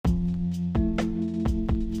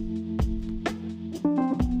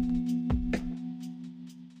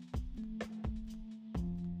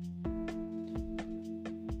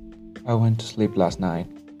I went to sleep last night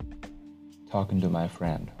talking to my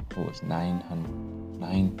friend who was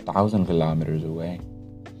 9,000 kilometers away.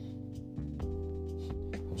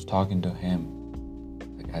 I was talking to him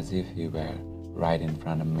like as if he were right in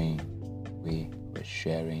front of me. We were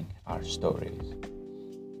sharing our stories.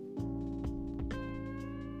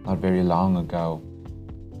 Not very long ago,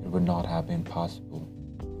 it would not have been possible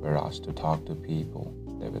for us to talk to people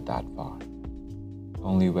that were that far.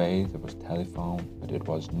 Only way there was telephone, but it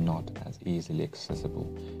was not as easily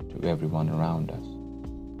accessible to everyone around us.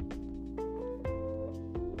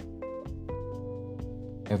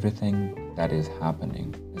 Everything that is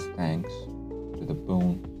happening is thanks to the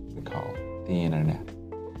boon we call the internet.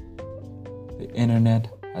 The internet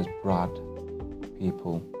has brought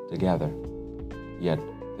people together, yet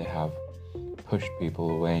they have pushed people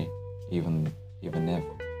away, even if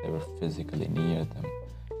they were physically near them.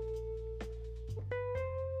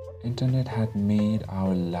 Internet had made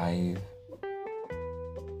our life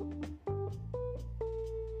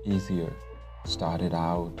easier. Started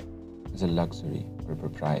out as a luxury or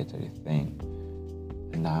proprietary thing,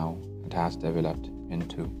 and now it has developed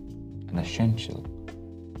into an essential.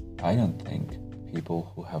 I don't think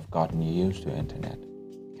people who have gotten used to internet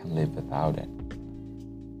can live without it.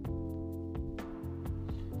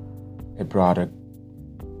 It brought a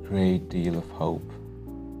great deal of hope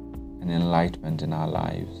and enlightenment in our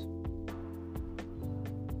lives.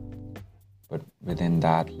 But within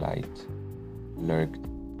that light lurked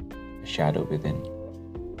a shadow within.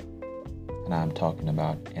 And I'm talking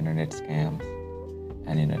about internet scams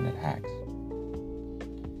and internet hacks.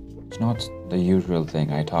 It's not the usual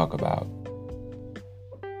thing I talk about,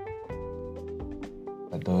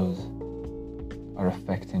 but those are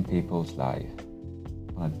affecting people's life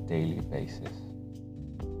on a daily basis.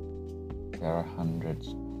 There are hundreds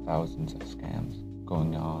of thousands of scams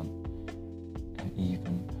going on, and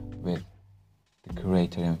even with the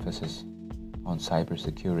greater emphasis on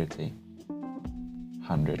cybersecurity,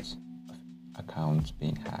 hundreds of accounts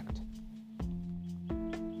being hacked.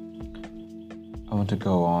 I want to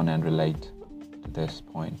go on and relate to this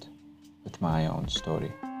point with my own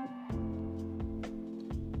story.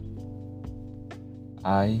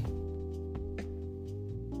 I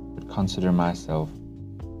would consider myself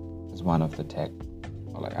as one of the tech,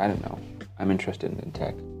 or I don't know, I'm interested in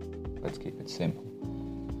tech. Let's keep it simple.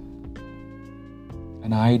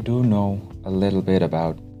 And I do know a little bit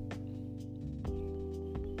about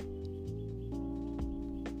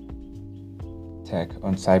tech,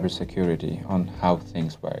 on cybersecurity, on how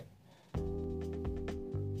things work.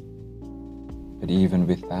 But even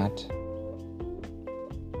with that,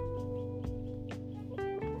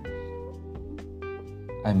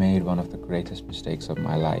 I made one of the greatest mistakes of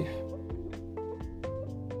my life.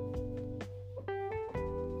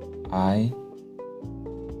 I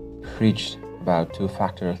preached about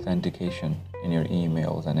two-factor authentication in your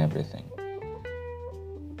emails and everything.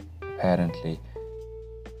 Apparently,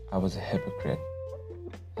 I was a hypocrite,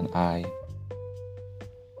 and I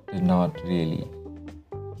did not really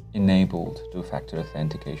enable two-factor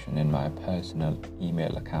authentication in my personal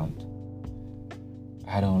email account.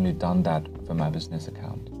 I had only done that for my business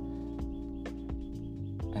account.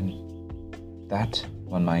 And that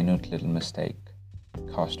one minute little mistake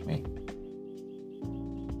cost me.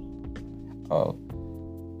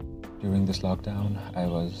 During this lockdown, I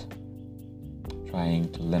was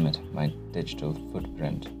trying to limit my digital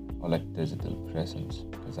footprint, or like digital presence,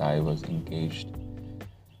 because I was engaged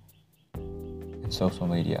in social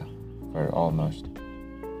media for almost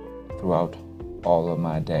throughout all of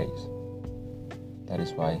my days. That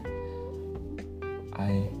is why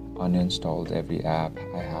I uninstalled every app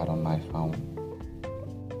I had on my phone.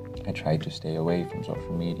 I tried to stay away from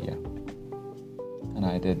social media, and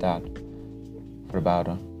I did that for about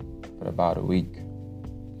a week.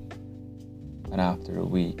 And after a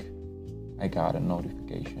week, I got a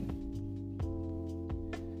notification.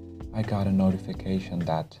 I got a notification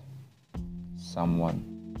that someone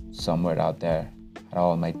somewhere out there had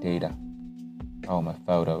all my data, all my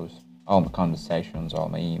photos, all my conversations, all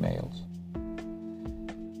my emails.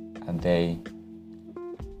 And they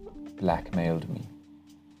blackmailed me.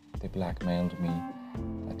 They blackmailed me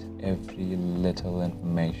that every little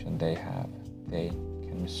information they have, they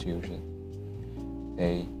can misuse it.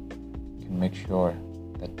 They can make sure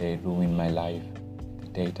that they ruin my life, the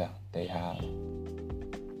data they have.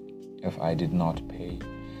 If I did not pay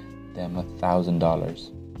them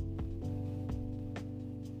 $1,000.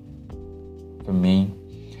 For me,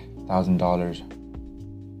 $1,000,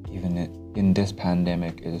 even in this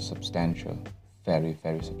pandemic, is a substantial, very,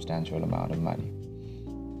 very substantial amount of money.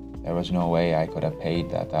 There was no way I could have paid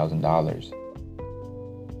that $1,000.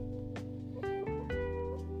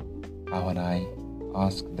 when I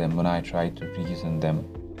ask them, when I try to reason them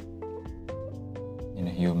in a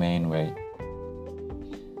humane way,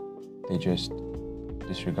 they just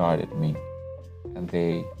disregarded me, and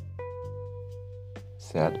they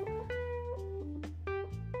said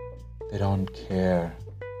they don't care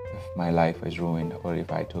if my life was ruined or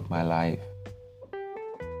if I took my life.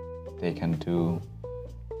 They can do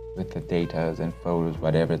with the data and photos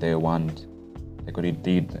whatever they want. They could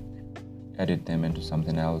edit them into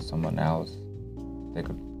something else, someone else. They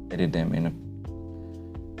could edit them in a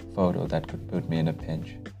photo that could put me in a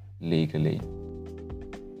pinch, legally,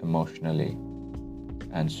 emotionally,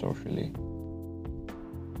 and socially.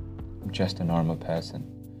 I'm just a normal person,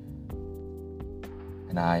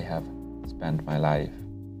 and I have spent my life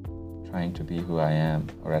trying to be who I am,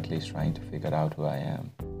 or at least trying to figure out who I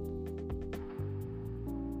am.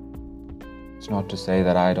 It's not to say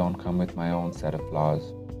that I don't come with my own set of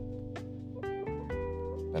flaws,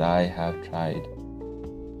 but I have tried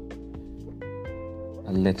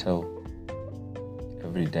a little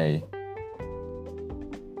every day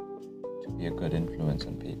to be a good influence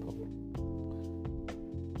on people.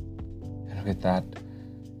 And with that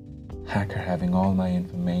hacker having all my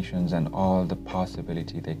informations and all the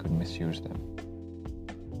possibility they could misuse them,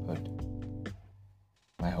 put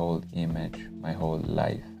my whole image, my whole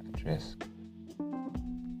life at risk.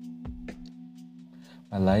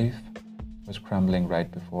 My life was crumbling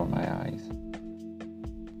right before my eyes.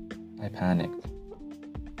 I panicked.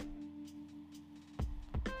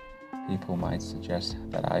 People might suggest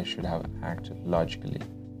that I should have acted logically.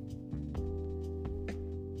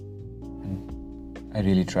 And I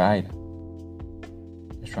really tried.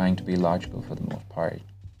 I was trying to be logical for the most part.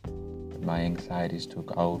 But my anxieties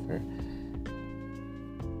took over.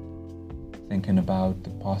 Thinking about the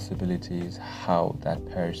possibilities, how that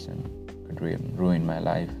person could ruin my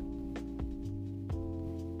life.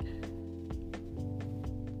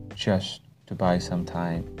 Just to buy some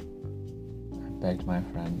time, I begged my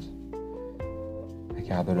friends. I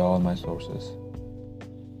gathered all my sources,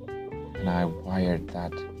 and I wired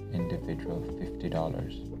that individual $50.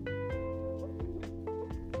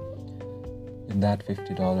 And that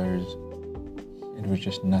 $50, it was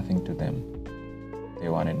just nothing to them. They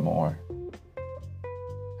wanted more.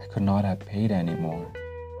 I could not have paid any more.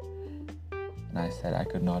 And I said I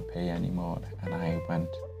could not pay any more, and I went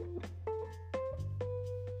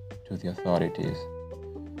to the authorities.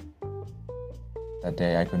 That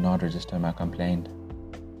day I could not register my complaint.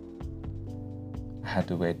 I had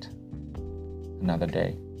to wait another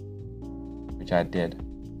day, which I did.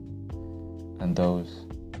 And those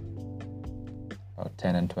about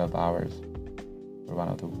 10 and 12 hours were one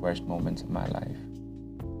of the worst moments of my life.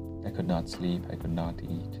 I could not sleep, I could not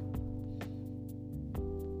eat.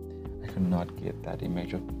 I could not get that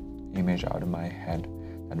image out of my head,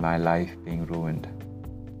 that my life being ruined.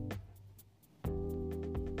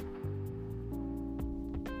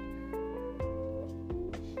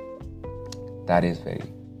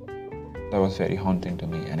 That was very haunting to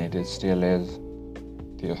me, and it still is.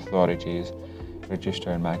 The authorities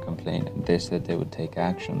registered my complaint, and they said they would take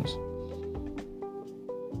actions.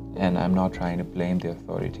 And I'm not trying to blame the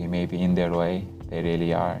authority. Maybe in their way, they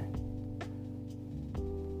really are.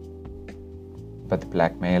 But the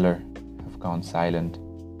blackmailer have gone silent.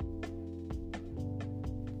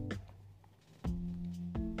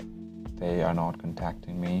 They are not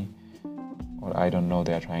contacting me, or I don't know,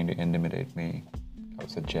 they are trying to intimidate me. I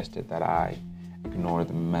suggested that I ignore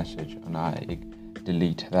the message and I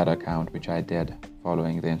delete that account, which I did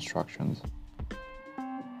following the instructions.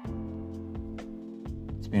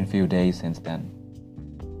 It's been a few days since then.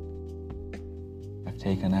 I've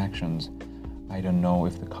taken actions. I don't know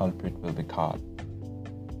if the culprit will be caught.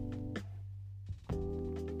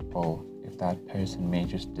 Or if that person may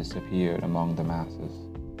just disappear among the masses.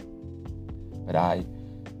 But I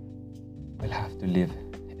will have to live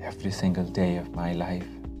every single day of my life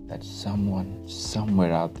that someone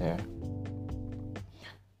somewhere out there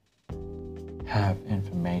have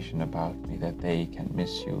information about me that they can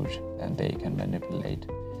misuse and they can manipulate,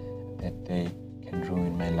 that they can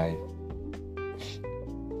ruin my life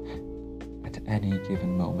at any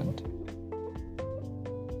given moment.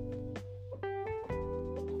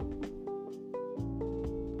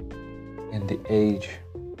 In the age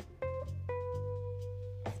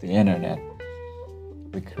of the internet,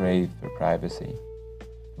 we crave for privacy.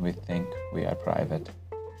 We think we are private.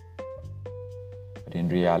 But in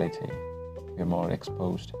reality, we're more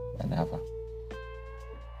exposed than ever.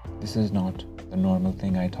 This is not the normal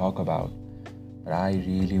thing I talk about, but I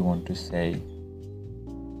really want to say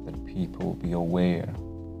that people be aware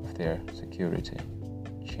of their security.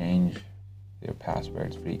 Change your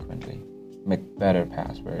passwords frequently. Make better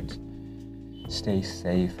passwords. Stay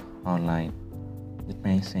safe online. It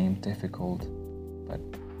may seem difficult, but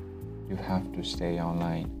you have to stay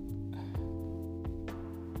online.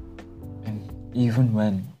 And even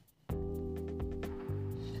when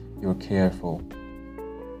you're careful,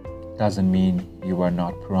 doesn't mean you are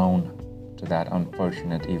not prone to that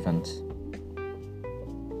unfortunate events.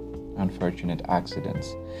 Unfortunate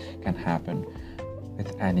accidents can happen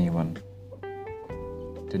with anyone.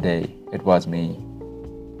 Today it was me.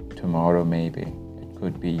 Tomorrow maybe it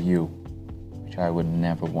could be you, which I would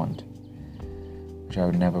never want, which I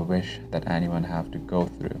would never wish that anyone have to go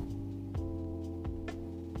through.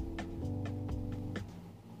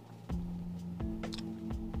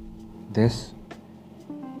 This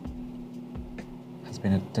has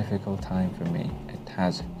been a difficult time for me. It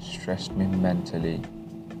has stressed me mentally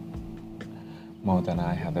more than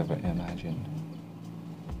I have ever imagined.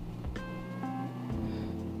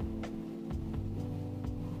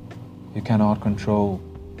 You cannot control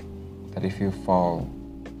that if you fall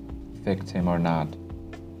victim or not,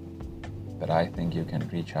 but I think you can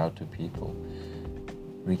reach out to people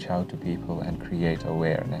and create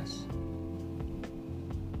awareness,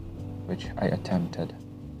 which I attempted.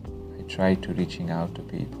 I tried to reaching out to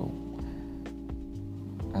people,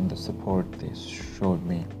 and the support they showed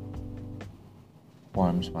me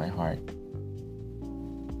warms my heart.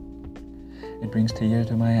 It brings tears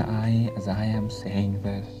to my eye as I am saying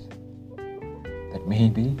this, that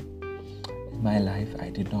maybe in my life I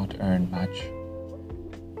did not earn much.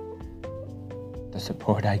 The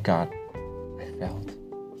support I got, I felt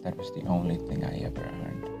that was the only thing I ever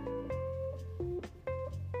earned.